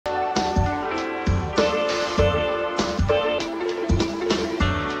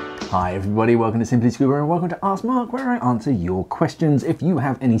Hi everybody, welcome to Simply Scuba and welcome to Ask Mark, where I answer your questions. If you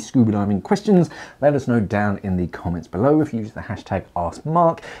have any scuba diving questions, let us know down in the comments below. If you use the hashtag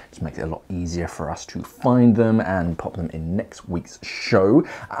AskMark, it just makes it a lot easier for us to find them and pop them in next week's show.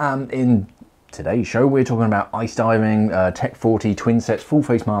 In today's show, we're talking about ice diving, Tech 40, twin sets, full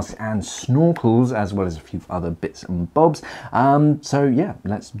face masks and snorkels, as well as a few other bits and bobs. So yeah,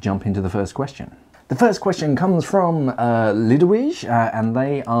 let's jump into the first question. The first question comes from Lidewij, and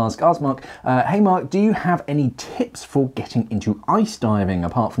they ask Mark, hey Mark, do you have any tips for getting into ice diving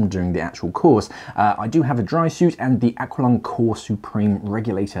apart from doing the actual course? I do have a dry suit and the Aqualung Core Supreme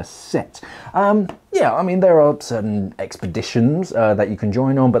regulator set. Yeah, I mean, there are certain expeditions that you can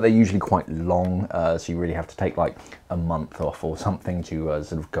join on, but they're usually quite long, so you really have to take like a month off or something to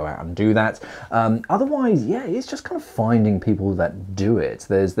sort of go out and do that. Otherwise, yeah, it's just kind of finding people that do it.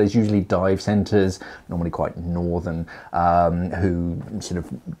 There's usually dive centres, normally quite northern, who sort of,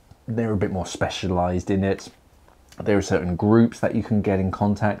 they're a bit more specialised in it. There are certain groups that you can get in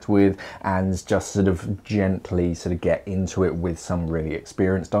contact with and just sort of gently sort of get into it with some really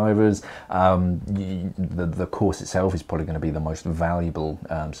experienced divers. The course itself is probably going to be the most valuable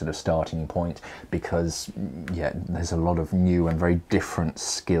sort of starting point because, yeah, there's a lot of new and very different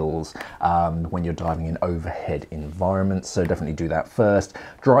skills when you're diving in overhead environments. So definitely do that first.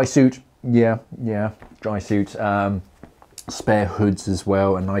 Dry suit, yeah, dry suit. Spare hoods as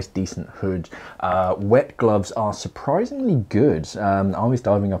well, a nice decent hood. Wet gloves are surprisingly good. I was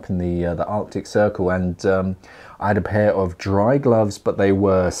diving up in the Arctic Circle and I had a pair of dry gloves, but they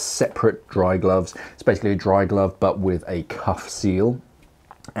were separate dry gloves. It's basically a dry glove but with a cuff seal,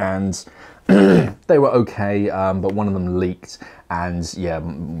 and they were okay, but one of them leaked, and yeah,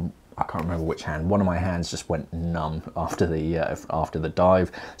 I can't remember which hand. One of my hands just went numb after the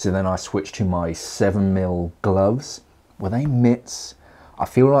dive. So then I switched to my 7mm gloves. Were they mitts? I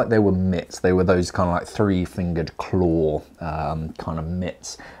feel like they were mitts. They were those kind of like three-fingered claw kind of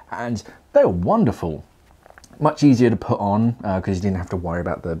mitts. And they were wonderful. Much easier to put on because you didn't have to worry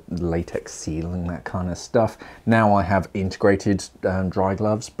about the latex seal and that kind of stuff. Now I have integrated dry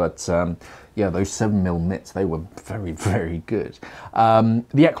gloves, but yeah, those 7mm mitts, they were very, very good. The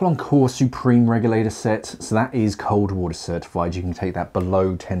Aqualung Core Supreme regulator set, so that is cold water certified. You can take that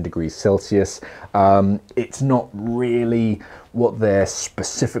below 10 degrees Celsius. It's not really what they're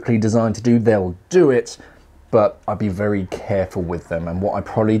specifically designed to do. They'll do it, but I'd be very careful with them. And what I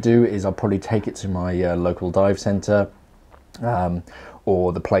probably do is I'll probably take it to my local dive centre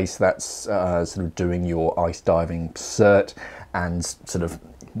or the place that's sort of doing your ice diving cert, and sort of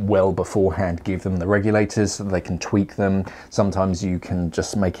well beforehand give them the regulators so they can tweak them. Sometimes you can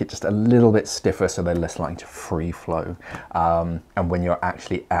just make it just a little bit stiffer so they're less likely to free flow. And when you're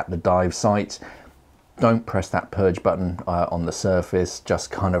actually at the dive site, don't press that purge button on the surface,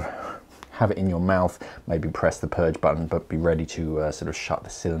 just kind of have it in your mouth, maybe press the purge button, but be ready to sort of shut the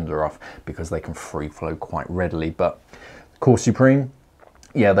cylinder off because they can free flow quite readily. But Core Supreme,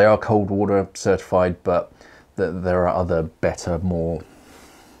 yeah, they are cold water certified, but there are other better, more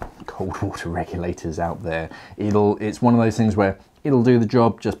cold water regulators out there. It's one of those things where it'll do the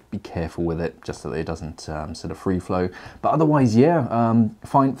job, just be careful with it, just so that it doesn't sort of free flow. But otherwise, yeah,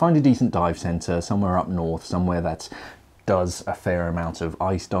 find a decent dive centre somewhere up north, somewhere that does a fair amount of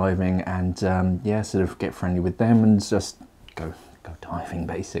ice diving, and yeah, sort of get friendly with them and just go diving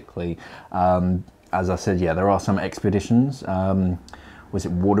basically. As I said, yeah, there are some expeditions. Was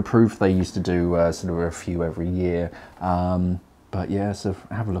it waterproof? They used to do sort of a few every year. But yeah, so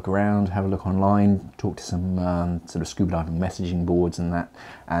have a look around, have a look online, talk to some sort of scuba diving messaging boards and that,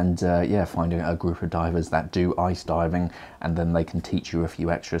 and yeah, find a group of divers that do ice diving, and then they can teach you a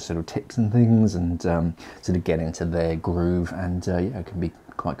few extra sort of tips and things, and sort of get into their groove, and yeah, it can be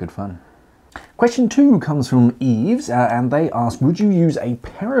quite good fun. Question 2 comes from Yves, and they ask, would you use a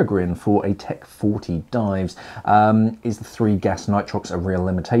Perigrine for a Tech 40 dives? Is the 3-gas nitrox a real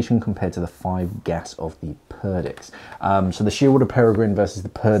limitation compared to the 5-gas of the Perdix? So the shearwater Perigrine versus the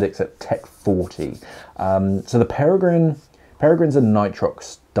Perdix at Tech 40. So the Perigrine's a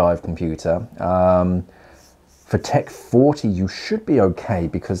nitrox dive computer. For Tech 40, you should be okay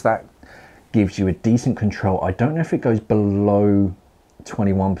because that gives you a decent control. I don't know if it goes below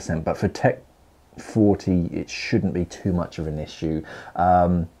 21%, but for Tech 40 it shouldn't be too much of an issue.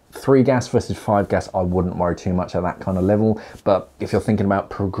 3-gas versus 5-gas, I wouldn't worry too much at that kind of level, but if you're thinking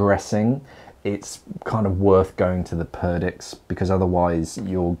about progressing, it's kind of worth going to the Perdix, because otherwise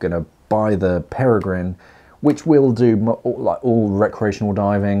you're gonna buy the Perigrine, which will do like all recreational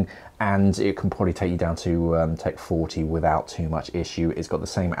diving, and it can probably take you down to Tech 40 without too much issue. It's got the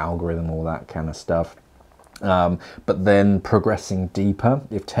same algorithm, all that kind of stuff. But then progressing deeper,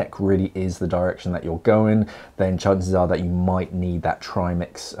 if tech really is the direction that you're going, then chances are that you might need that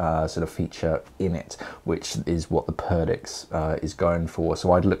trimix sort of feature in it, which is what the Perdix is going for.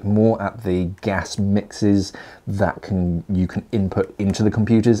 So I'd look more at the gas mixes that you can input into the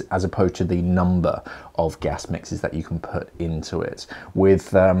computers, as opposed to the number of gas mixes that you can put into it.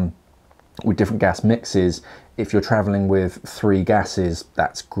 With different gas mixes, if you're traveling with 3 gases,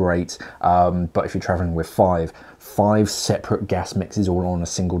 that's great. But if you're traveling with 5 separate gas mixes all on a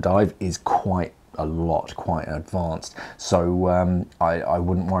single dive is quite a lot, quite advanced. So I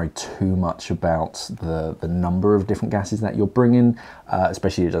wouldn't worry too much about the number of different gases that you're bringing,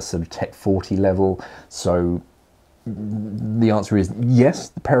 especially at a sort of Tech 40 level. So the answer is yes,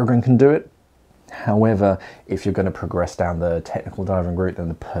 the Perigrine can do it. However, if you're going to progress down the technical diving route, then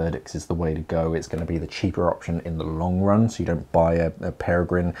the Perdix is the way to go. It's going to be the cheaper option in the long run, so you don't buy a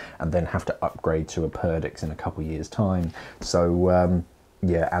Perigrine and then have to upgrade to a Perdix in a couple years' time. So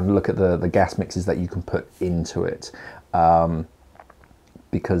yeah, and look at the gas mixes that you can put into it,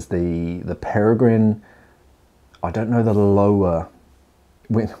 because the Perigrine, I don't know the lower.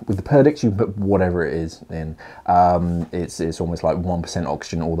 With the Perdix, you can put whatever it is in. It's almost like 1%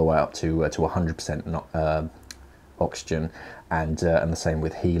 oxygen all the way up to 100% oxygen, and the same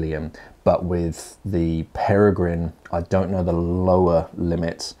with helium. But with the Perigrine, I don't know the lower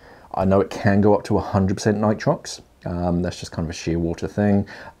limit. I know it can go up to 100% nitrox. That's just kind of a sheer water thing.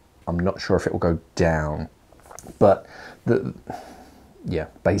 I'm not sure if it will go down, but yeah,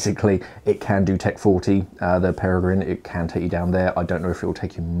 basically it can do Tech 40, the Perigrine. It can take you down there. I don't know if it will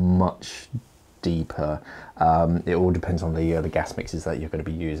take you much deeper. It all depends on the gas mixes that you're going to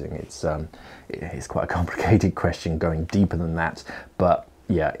be using. It's quite a complicated question going deeper than that, but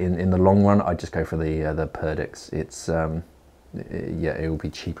yeah, in the long run, I just go for the Perdix. It's yeah, it will be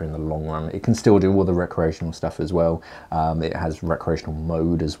cheaper in the long run. It can still do all the recreational stuff as well. It has recreational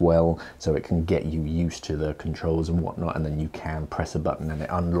mode as well, so it can get you used to the controls and whatnot, and then you can press a button and it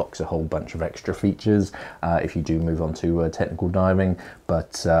unlocks a whole bunch of extra features if you do move on to technical diving.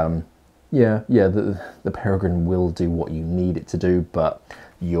 But yeah, the Perigrine will do what you need it to do, but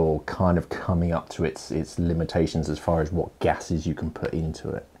you're kind of coming up to its limitations as far as what gases you can put into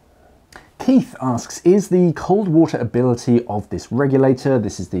it. Keith asks, is the cold water ability of this regulator,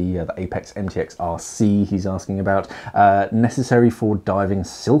 this is the Apex MTX RC he's asking about, necessary for diving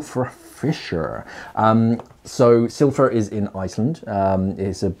Silfra fissure? So Silfra is in Iceland.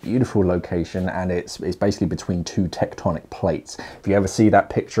 It's a beautiful location, and it's basically between 2 tectonic plates. If you ever see that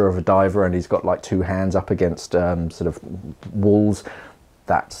picture of a diver and he's got like 2 hands up against sort of walls,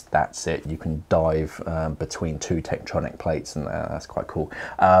 that's it. You can dive between 2 tectonic plates, and that's quite cool.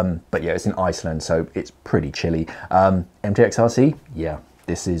 But yeah, it's in Iceland, so it's pretty chilly. MTX RC, yeah,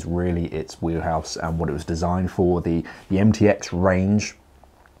 this is really its wheelhouse and what it was designed for. The MTX range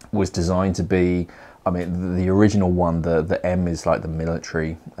was designed to be, I mean, the original one, the M is like the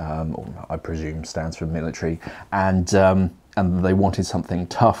military, or I presume stands for military, and they wanted something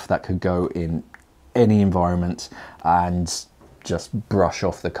tough that could go in any environment and just brush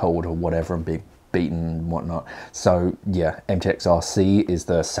off the cold or whatever and be beaten and whatnot. So yeah, MTX RC is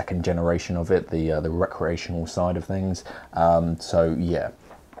the 2nd generation of it, the recreational side of things. So yeah,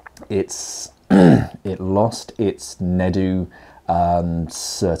 it lost its NEDU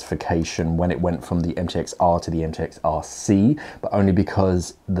certification when it went from the MTX R to the MTX RC, but only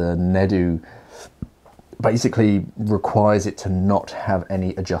because the NEDU basically requires it to not have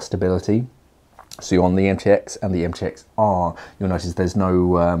any adjustability. So on the MTX and the MTX R, you'll notice there's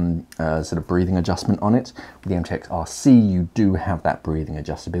no sort of breathing adjustment on it. With the MTX RC, you do have that breathing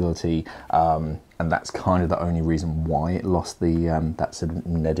adjustability, and that's kind of the only reason why it lost the that sort of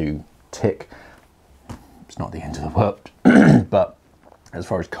NEDU tick. It's not the end of the world, but as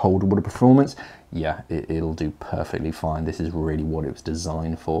far as cold water performance, yeah, it'll do perfectly fine. This is really what it was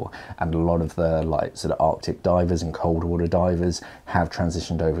designed for, and a lot of the like sort of Arctic divers and cold water divers have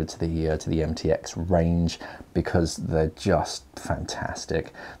transitioned over to the MTX range because they're just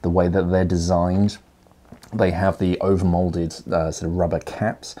fantastic. The way that they're designed, they have the overmolded sort of rubber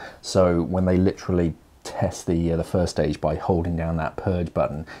caps, so when they literally test the first stage by holding down that purge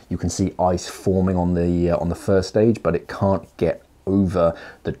button, you can see ice forming on the first stage, but it can't get over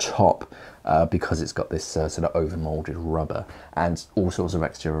the top because it's got this sort of overmolded rubber and all sorts of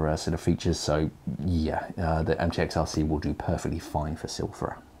extra sort of features. So yeah, the MTX RC will do perfectly fine for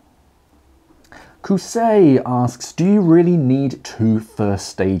Silfra. Qousay asks, do you really need 2 first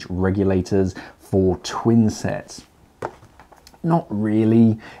stage regulators for twin sets? Not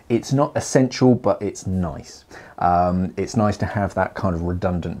really. It's not essential, but it's nice. It's nice to have that kind of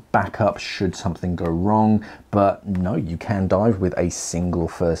redundant backup should something go wrong, but no, you can dive with a single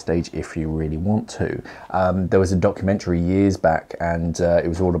first stage if you really want to. There was a documentary years back, and it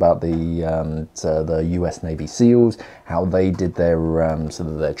was all about the US Navy SEALs, how they did their sort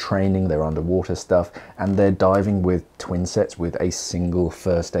of their training, their underwater stuff, and they're diving with twin sets with a single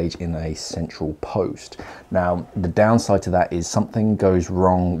first stage in a central post. Now, the downside to that is something goes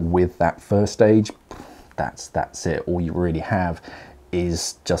wrong with that first stage, that's it. All you really have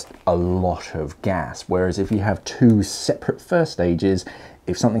is just a lot of gas. Whereas if you have two separate first stages,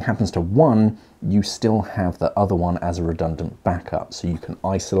 if something happens to one, you still have the other one as a redundant backup. So you can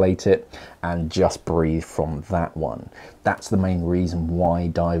isolate it and just breathe from that one. That's the main reason why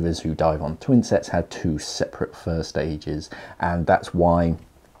divers who dive on twin sets have two separate first stages. And that's why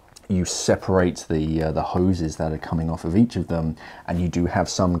you separate the hoses that are coming off of each of them, and you do have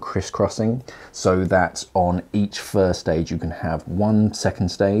some crisscrossing, so that on each first stage you can have one second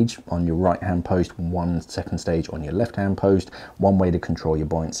stage on your right hand post, one second stage on your left hand post, one way to control your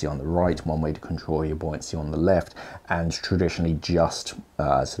buoyancy on the right, one way to control your buoyancy on the left, and traditionally just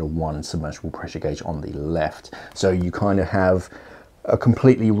sort of one submersible pressure gauge on the left. So you kind of have a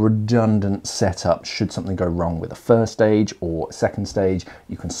completely redundant setup. Should something go wrong with the first stage or second stage,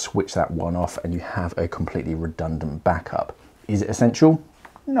 you can switch that one off and you have a completely redundant backup. Is it essential?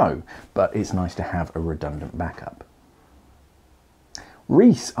 No, but it's nice to have a redundant backup.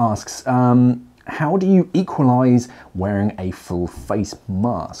 Rhys asks, how do you equalize wearing a full face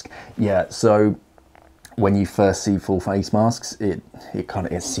mask? Yeah, so when you first see full face masks, it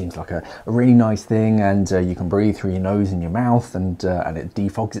seems like a really nice thing, and you can breathe through your nose and your mouth, and it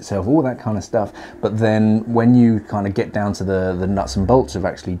defogs itself, all that kind of stuff. But then when you kind of get down to the nuts and bolts of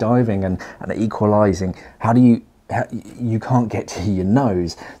actually diving and equalizing, you can't get to your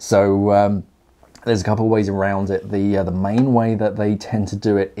nose. So there's a couple of ways around it. The main way that they tend to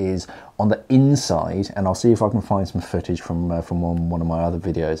do it is on the inside, and I'll see if I can find some footage from one of my other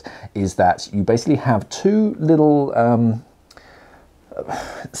videos, is that you basically have two little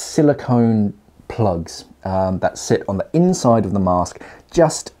silicone plugs that sit on the inside of the mask,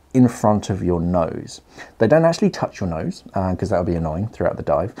 just in front of your nose. They don't actually touch your nose, because that would be annoying throughout the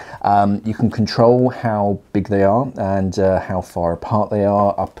dive. You can control how big they are and how far apart they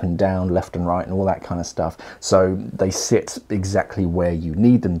are, up and down, left and right, and all that kind of stuff. So they sit exactly where you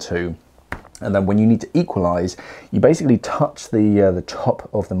need them to. And then when you need to equalize, you basically touch the top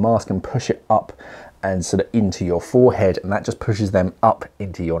of the mask and push it up and sort of into your forehead, and that just pushes them up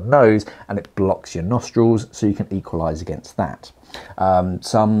into your nose, and it blocks your nostrils, so you can equalize against that.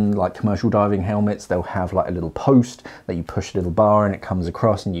 Some like commercial diving helmets, they'll have like a little post that you push a little bar and it comes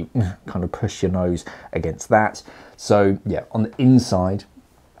across, and you kind of push your nose against that. So yeah, on the inside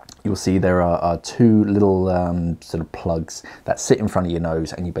you'll see there are two little sort of plugs that sit in front of your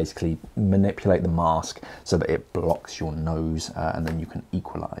nose, and you basically manipulate the mask so that it blocks your nose, and then you can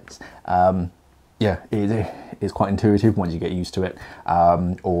equalize. Yeah, it is quite intuitive once you get used to it.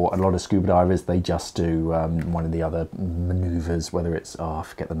 Or a lot of scuba divers, they just do one of the other maneuvers, whether it's, I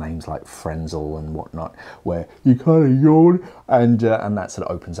forget the names, like Frenzel and whatnot, where you kind of yawn, and that sort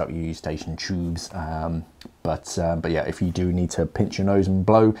of opens up your eustachian tubes. But yeah, if you do need to pinch your nose and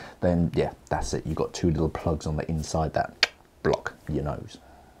blow, then yeah, that's it. You've got two little plugs on the inside that block your nose.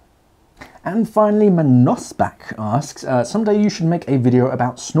 And finally, Manosbak asks, someday you should make a video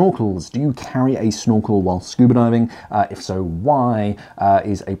about snorkels. Do you carry a snorkel while scuba diving? If so, why?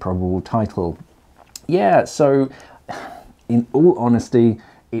 Is a probable title. Yeah, so in all honesty,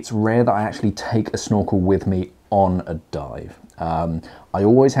 it's rare that I actually take a snorkel with me on a dive. I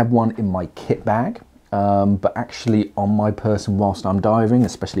always have one in my kit bag, but actually on my person whilst I'm diving,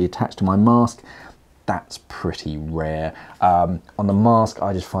 especially attached to my mask, that's pretty rare. On the mask,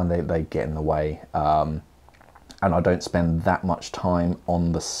 I just find they get in the way, and I don't spend that much time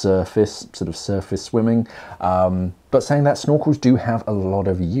on the surface, sort of surface swimming. But saying that, snorkels do have a lot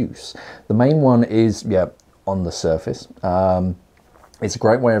of use. The main one is, yeah, on the surface. It's a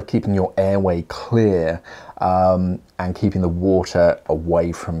great way of keeping your airway clear, and keeping the water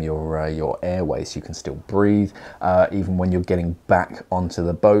away from your airway, so you can still breathe. Even when you're getting back onto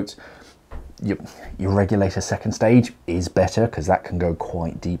the boat, your regulator second stage is better, because that can go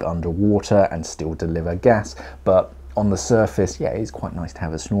quite deep underwater and still deliver gas. But on the surface, yeah, it's quite nice to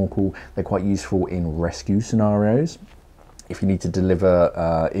have a snorkel. They're quite useful in rescue scenarios. If you need to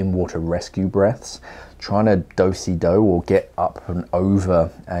deliver in-water rescue breaths, trying to do-si-do or get up and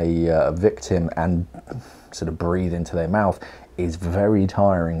over a victim and sort of breathe into their mouth is very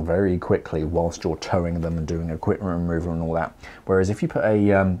tiring very quickly whilst you're towing them and doing equipment removal and all that. Whereas if you put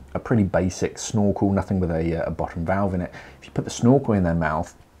a pretty basic snorkel, nothing with a bottom valve in it, if you put the snorkel in their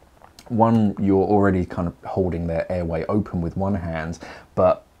mouth, one, you're already kind of holding their airway open with one hand,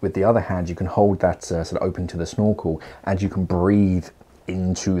 but with the other hand you can hold that sort of open to the snorkel and you can breathe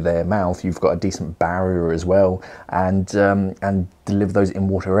into their mouth. You've got a decent barrier as well, and deliver those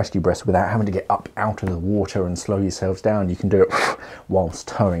in-water rescue breaths without having to get up out of the water and slow yourselves down. You can do it whilst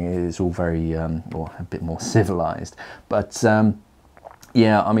towing. It's all very well, a bit more civilized, but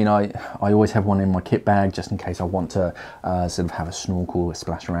yeah, I mean, I always have one in my kit bag just in case I want to sort of have a snorkel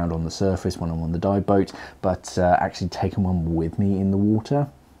splash around on the surface when I'm on the dive boat, but actually taking one with me in the water,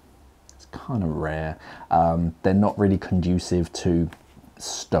 it's kind of rare. They're not really conducive to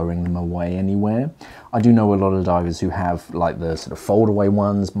stowing them away anywhere. I do know a lot of divers who have like the sort of fold away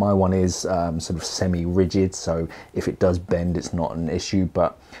ones. My one is sort of semi-rigid, so if it does bend it's not an issue,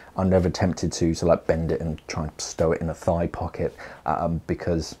 but I'm never tempted to like bend it and try and stow it in a thigh pocket,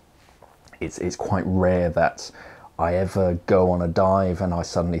 because it's quite rare that I ever go on a dive and I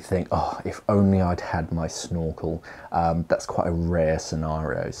suddenly think, oh, if only I'd had my snorkel. That's quite a rare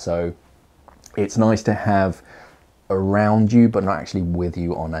scenario, so it's nice to have around you but not actually with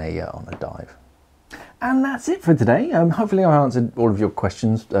you on a dive. And that's it for today. Hopefully I answered all of your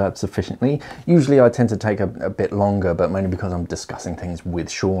questions sufficiently. Usually I tend to take a bit longer, but mainly because I'm discussing things with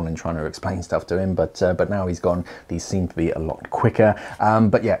Sean and trying to explain stuff to him, but now he's gone, these seem to be a lot quicker.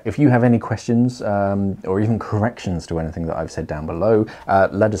 But yeah, if you have any questions or even corrections to anything that I've said down below,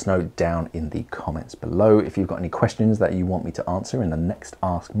 let us know down in the comments below. If you've got any questions that you want me to answer in the next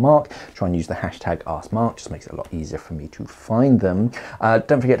Ask Mark, try and use the hashtag AskMark, just makes it a lot easier for me to find them.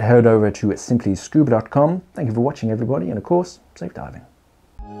 Don't forget to head over to simplyscuba.com. Thank you for watching, everybody, and of course, safe diving.